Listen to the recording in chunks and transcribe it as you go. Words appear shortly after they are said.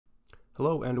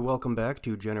Hello and welcome back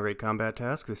to Generate Combat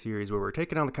Task, the series where we're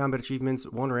taking on the combat achievements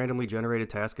one randomly generated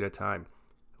task at a time.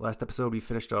 Last episode we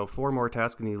finished up 4 more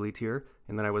tasks in the Elite tier,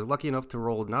 and then I was lucky enough to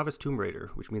roll Novice Tomb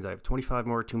Raider, which means I have 25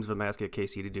 more Tombs of Amaska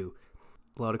KC to do.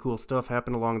 A lot of cool stuff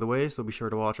happened along the way, so be sure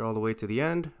to watch all the way to the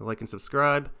end, like and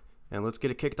subscribe, and let's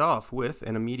get it kicked off with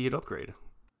an immediate upgrade.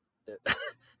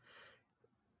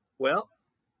 Well,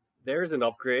 there's an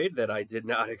upgrade that I did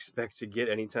not expect to get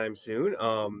anytime soon.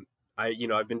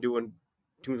 I've been doing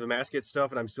Tombs of Amaska stuff,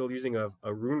 and I'm still using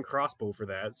a rune crossbow for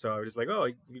that. So I was just like, oh,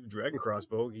 dragon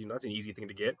crossbow, that's an easy thing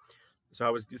to get. So I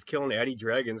was just killing Addy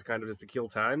dragons, kind of just to kill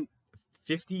time.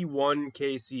 51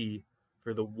 KC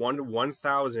for the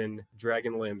 1,000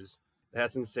 dragon limbs.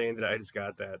 That's insane that I just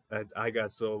got that. I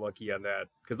got so lucky on that,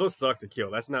 because those suck to kill.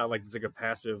 That's not like it's like a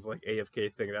passive like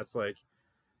AFK thing. That's like,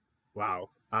 wow.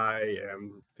 I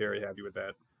am very happy with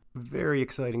that. Very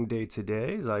exciting day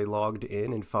today as I logged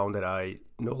in and found that I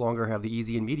no longer have the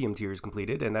easy and medium tiers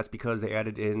completed, and that's because they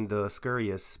added in the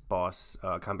Scurious boss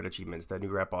combat achievements, that new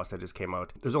rap boss that just came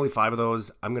out. There's only 5 of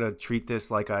those. I'm going to treat this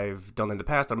like I've done in the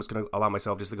past. I'm just going to allow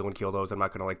myself just to go and kill those. I'm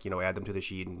not going to add them to the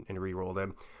sheet and re-roll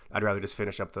them. I'd rather just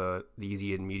finish up the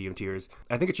easy and medium tiers.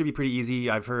 I think it should be pretty easy.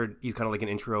 I've heard he's kind of like an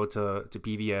intro to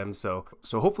PVM, so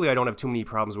hopefully I don't have too many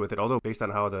problems with it, although based on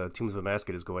how the Tombs of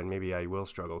Amaska is going, maybe I will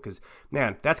struggle, because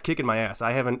man, that's kicking my ass.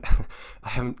 I haven't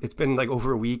it's been like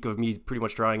over a week of me pretty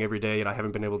much trying every day, and I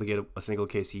haven't been able to get a single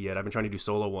KC yet. I've been trying to do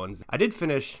solo ones. I did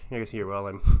finish, I guess here while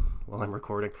I'm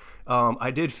recording,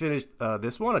 I did finish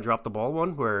this one, a drop the ball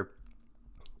one, where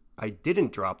I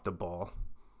didn't drop the ball.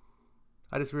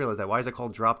 I just realized that. Why is it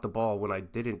called drop the ball when I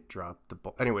didn't drop the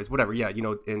ball? Anyways, whatever. Yeah,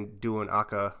 in doing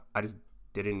Akka, I just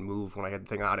didn't move when I had the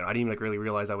thing on. I didn't even really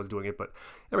realize I was doing it, but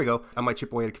there we go. I might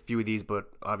chip away at a few of these, but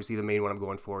obviously the main one I'm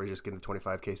going for is just getting the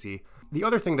 25 KC. The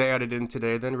other thing they added in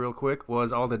today, then real quick,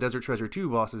 was all the Desert Treasure 2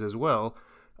 bosses as well.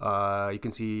 You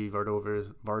can see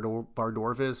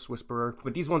Vardorvis, Whisperer,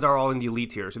 but these ones are all in the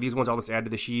Elite tier. So these ones I'll just add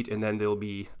to the sheet, and then they'll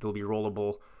be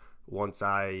rollable once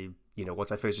I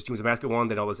finish this Tombs of Amaska one.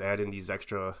 Then I'll just add in these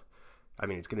extra. I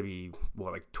mean, it's going to be,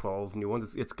 like 12 new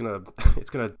ones. It's going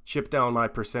to chip down my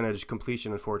percentage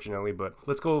completion, unfortunately. But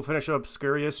let's go finish up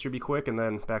Scurious. Should be quick, and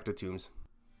then back to Tombs.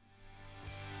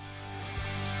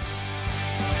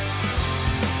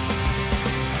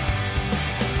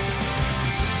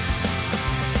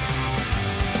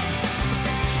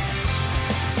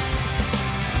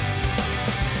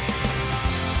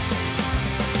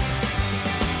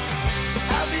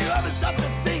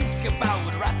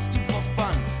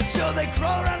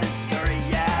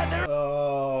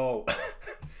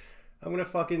 I'm gonna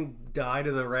fucking die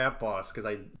to the rap boss because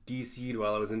I DC'd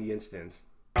while I was in the instance.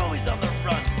 Always on the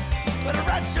run, but a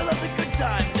rat sure loves a good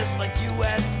time, just like you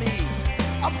and me.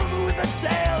 I'll prove it with a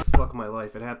tail. Fuck my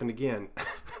life, it happened again.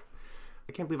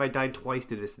 I can't believe I died twice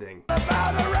to this thing.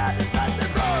 About a rat and that's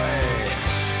Rory.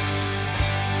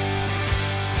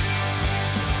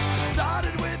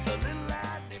 Started with a little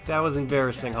lad. That was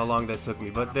embarrassing how long that took me,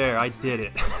 but there, I did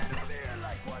it.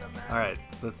 Alright,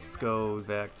 let's go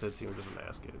back to Tombs of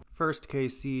Amaska. First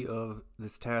KC of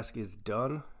this task is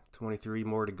done. 23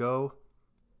 more to go.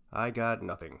 I got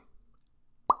nothing.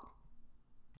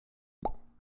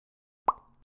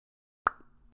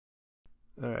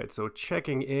 Alright, so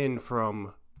checking in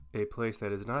from a place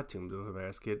that is not Tombs of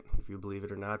Amaska, if you believe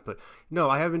it or not. But no,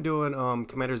 I have been doing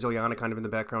Commander Ziliana kind of in the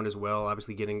background as well.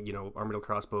 Obviously getting, Armadillo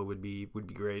Crossbow would be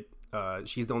great.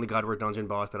 She's the only Godward dungeon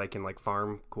boss that I can like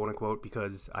farm, quote unquote,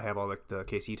 because I have all the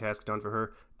KC tasks done for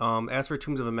her. As for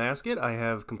Tombs of Amaska, I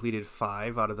have completed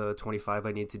 5 out of the 25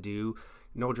 I need to do.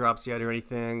 No drops yet or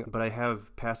anything, but I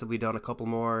have passively done a couple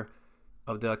more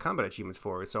of the combat achievements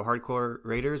for it. So Hardcore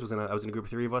Raiders I was in a group of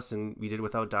 3 of us, and we did it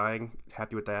without dying.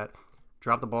 Happy with that.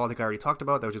 Drop the ball, I think I already talked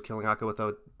about. That was just killing Akka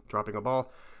without dropping a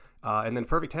ball. And then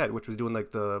Perfect Head, which was doing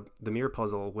like the mirror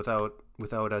puzzle without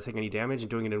taking any damage and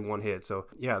doing it in one hit. So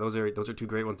yeah, those are 2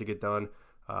 great ones to get done.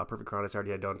 Perfect Chronos I already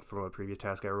had done from a previous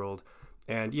task I rolled.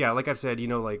 And yeah, like I've said,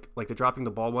 like the dropping the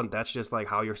ball one, that's just like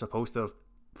how you're supposed to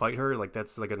fight her. Like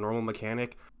that's like a normal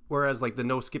mechanic. Whereas like the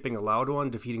no skipping allowed one,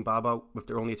 defeating Baba if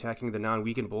they're only attacking the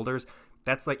non-weakened boulders,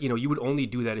 that's like, you would only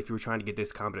do that if you were trying to get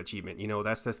this combat achievement.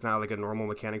 That's not like a normal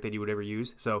mechanic that you would ever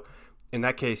use. So in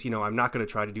that case, I'm not going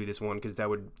to try to do this one because that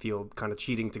would feel kind of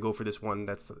cheating to go for this one.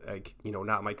 That's like,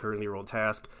 not my currently rolled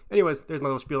task. Anyways, there's my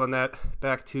little spiel on that.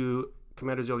 Back to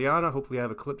Commander Ziliana. Hopefully I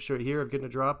have a clip shot here of getting a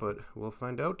drop, but we'll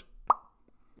find out.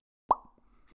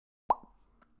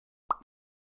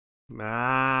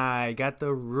 I got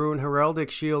the Rune Heraldic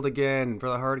Shield again for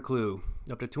the hard clue.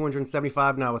 Up to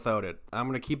 275 now without it. I'm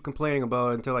going to keep complaining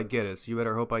about it until I get it, so you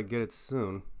better hope I get it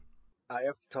soon. I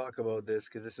have to talk about this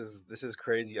because this is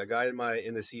crazy. A guy in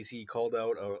the CC called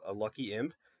out a lucky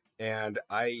imp, and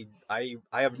I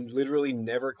have literally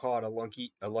never caught a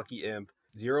lucky imp.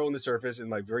 Zero on the surface in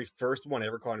my very first one I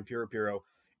ever caught in Puro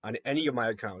on any of my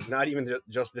accounts. Not even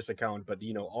just this account, but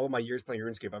all of my years playing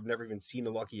RuneScape, I've never even seen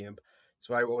a lucky imp.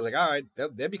 So I was like, all right,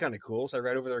 that'd be kind of cool. So I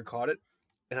ran over there and caught it,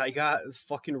 and I got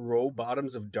fucking row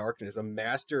bottoms of darkness, a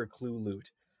master clue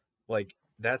loot. Like,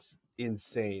 that's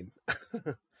insane.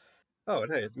 Oh,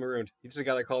 and hey, it's marooned. He's the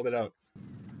guy that called it out.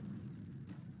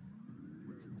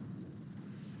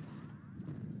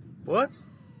 What?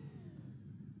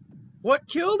 What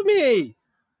killed me?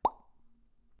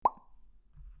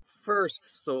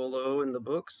 First solo in the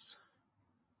books.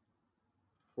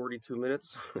 42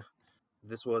 minutes.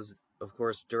 This was, of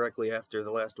course, directly after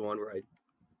the last one where I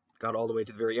got all the way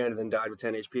to the very end and then died with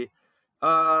 10 HP.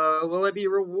 Will I be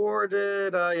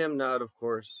rewarded? I am not, of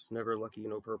course. Never lucky,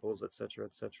 no purples, etc.,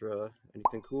 etc.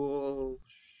 Anything cool?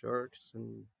 Sharks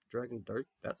and dragon dart.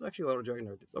 That's actually a lot of dragon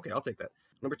darts. Okay, I'll take that.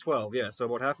 Number 12, yeah, so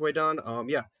about halfway done.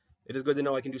 Yeah, it is good to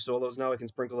know I can do solos now. I can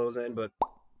sprinkle those in, but...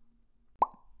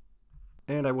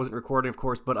 And I wasn't recording, of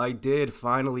course, but I did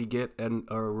finally get a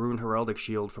Rune Heraldic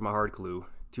Shield from a hard clue.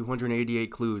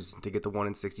 288 clues to get the 1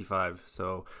 in 65,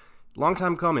 so... Long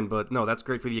time coming, but no, that's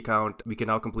great for the account. We can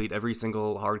now complete every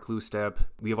single hard clue step.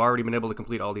 We have already been able to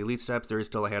complete all the elite steps. There is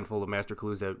still a handful of master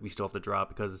clues that we still have to drop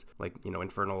because, like,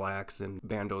 Infernal Axe and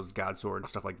Bando's God Sword and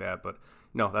stuff like that. But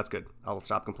no, that's good. I'll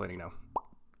stop complaining now.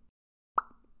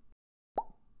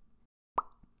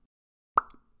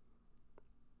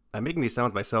 I'm making these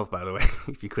sounds myself, by the way,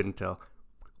 if you couldn't tell.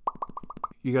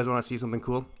 You guys want to see something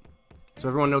cool? So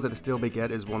everyone knows that the Steel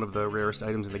Baguette is one of the rarest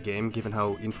items in the game, given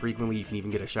how infrequently you can even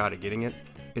get a shot at getting it.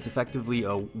 It's effectively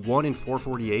a 1 in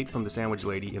 448 from the Sandwich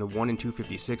Lady and a 1 in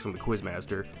 256 from the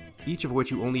Quizmaster, each of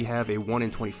which you only have a 1 in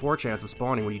 24 chance of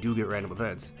spawning when you do get random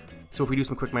events. So if we do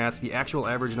some quick maths, the actual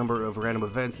average number of random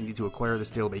events needed to acquire the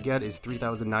Steel Baguette is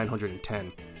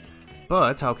 3,910.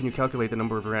 But how can you calculate the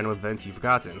number of random events you've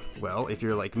gotten? Well, if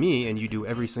you're like me and you do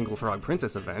every single Frog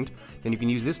Princess event, then you can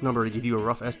use this number to give you a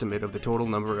rough estimate of the total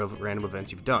number of random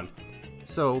events you've done.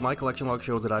 So my collection log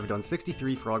shows that I've done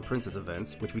 63 Frog Princess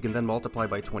events, which we can then multiply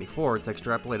by 24 to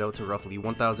extrapolate out to roughly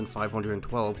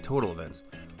 1,512 total events.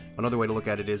 Another way to look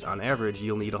at it is, on average,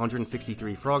 you'll need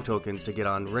 163 frog tokens to get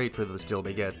on rate for the Steel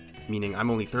Baguette, meaning I'm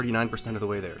only 39% of the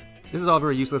way there. This is all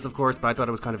very useless, of course, but I thought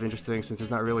it was kind of interesting since there's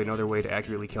not really another way to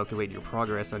accurately calculate your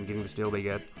progress on getting the Steel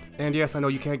Baguette. And yes, I know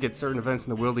you can't get certain events in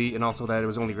the Wildy, and also that it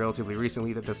was only relatively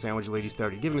recently that the Sandwich Lady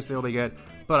started giving the Steel Baguette,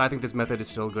 but I think this method is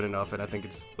still good enough, and I think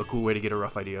it's a cool way to get a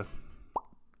rough idea.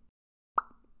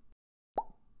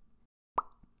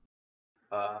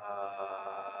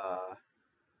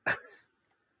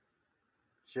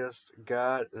 Just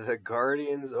got the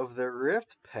Guardians of the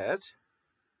Rift pet,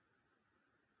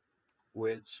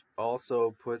 which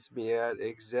also puts me at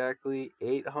exactly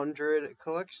 800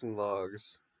 collection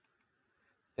logs.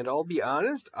 And I'll be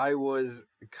honest, I was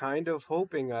kind of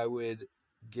hoping I would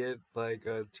get like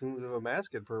a Tombs of a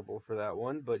Masket purple for that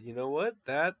one, but you know what?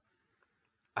 That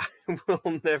I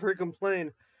will never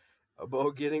complain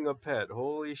about getting a pet.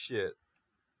 Holy shit.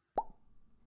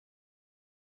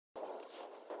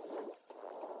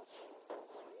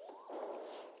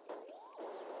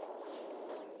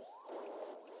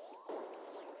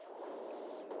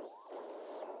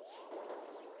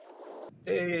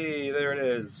 Hey, there it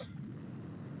is.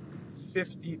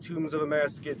 50 Tombs of a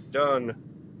Masket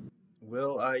done.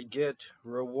 Will I get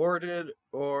rewarded,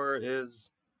 or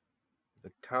is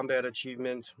the combat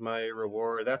achievement my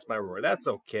reward? That's my reward. That's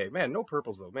okay. Man, no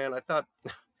purples though, man. I thought...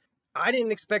 I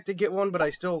didn't expect to get one, but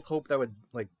I still hoped I would,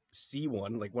 like, see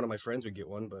one. Like, one of my friends would get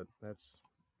one, but that's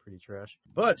pretty trash.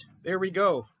 But, there we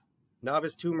go.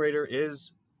 Novice Tomb Raider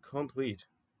is complete.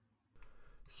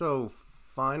 So,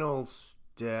 final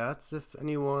stats, if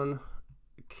anyone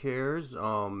cares.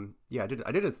 Yeah, I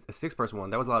did a 6-person one.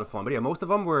 That was a lot of fun. But yeah, most of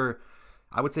them were,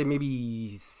 I would say, maybe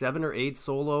 7 or 8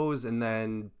 solos, and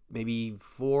then maybe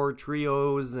 4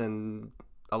 trios and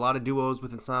a lot of duos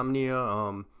with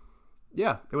Insomnia.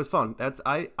 Yeah, it was fun. That's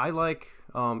I like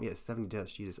yeah, 70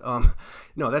 deaths, Jesus.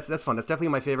 No, that's fun. That's definitely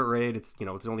my favorite raid. It's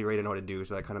it's the only raid I know how to do,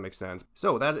 so that kind of makes sense.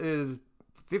 So that is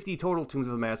 50 total Tombs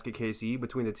of the Masket KC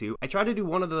between the two. I tried to do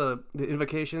one of the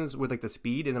invocations with like the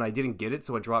speed, and then I didn't get it,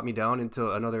 so it dropped me down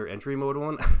into another entry mode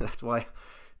one. That's why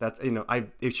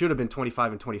it should have been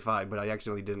 25 and 25, but I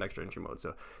accidentally did an extra entry mode.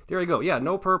 So there you go. Yeah,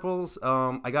 no purples.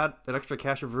 I got an extra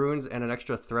Cache of Runes and an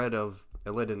extra Thread of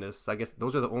Elidinus. I guess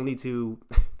those are the only two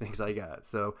things I got.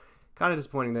 So kind of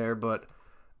disappointing there, but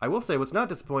I will say what's not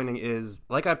disappointing is,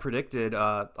 like I predicted,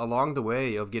 along the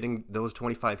way of getting those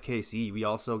 25 KC, we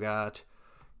also got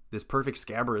this Perfect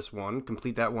Scabrous one.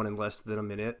 Complete that one in less than a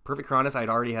minute. Perfect Cronus I'd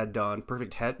already had done.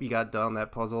 Perfect Het we got done,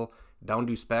 that puzzle. Down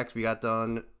Do Specs we got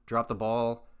done. Drop the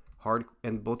Ball,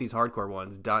 and both these hardcore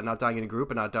ones. Not dying in a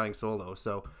group and not dying solo.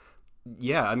 So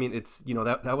yeah, I mean, it's,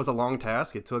 that was a long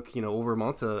task. It took, over a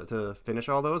month to finish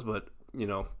all those, but,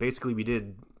 basically we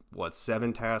did,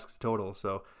 7 tasks total,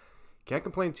 so can't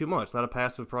complain too much. A lot of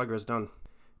passive progress done.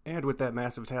 And with that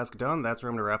massive task done, that's where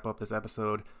I'm going to wrap up this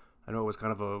episode. I know it was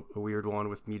kind of a weird one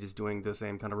with me just doing the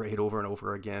same kind of raid over and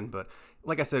over again, but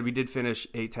like I said, we did finish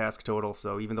 8 tasks total,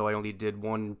 so even though I only did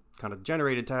one kind of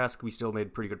generated task, we still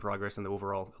made pretty good progress in the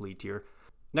overall elite tier.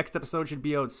 Next episode should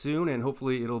be out soon, and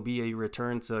hopefully it'll be a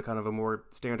return to kind of a more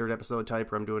standard episode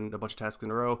type where I'm doing a bunch of tasks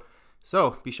in a row.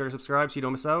 So be sure to subscribe so you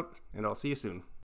don't miss out, and I'll see you soon.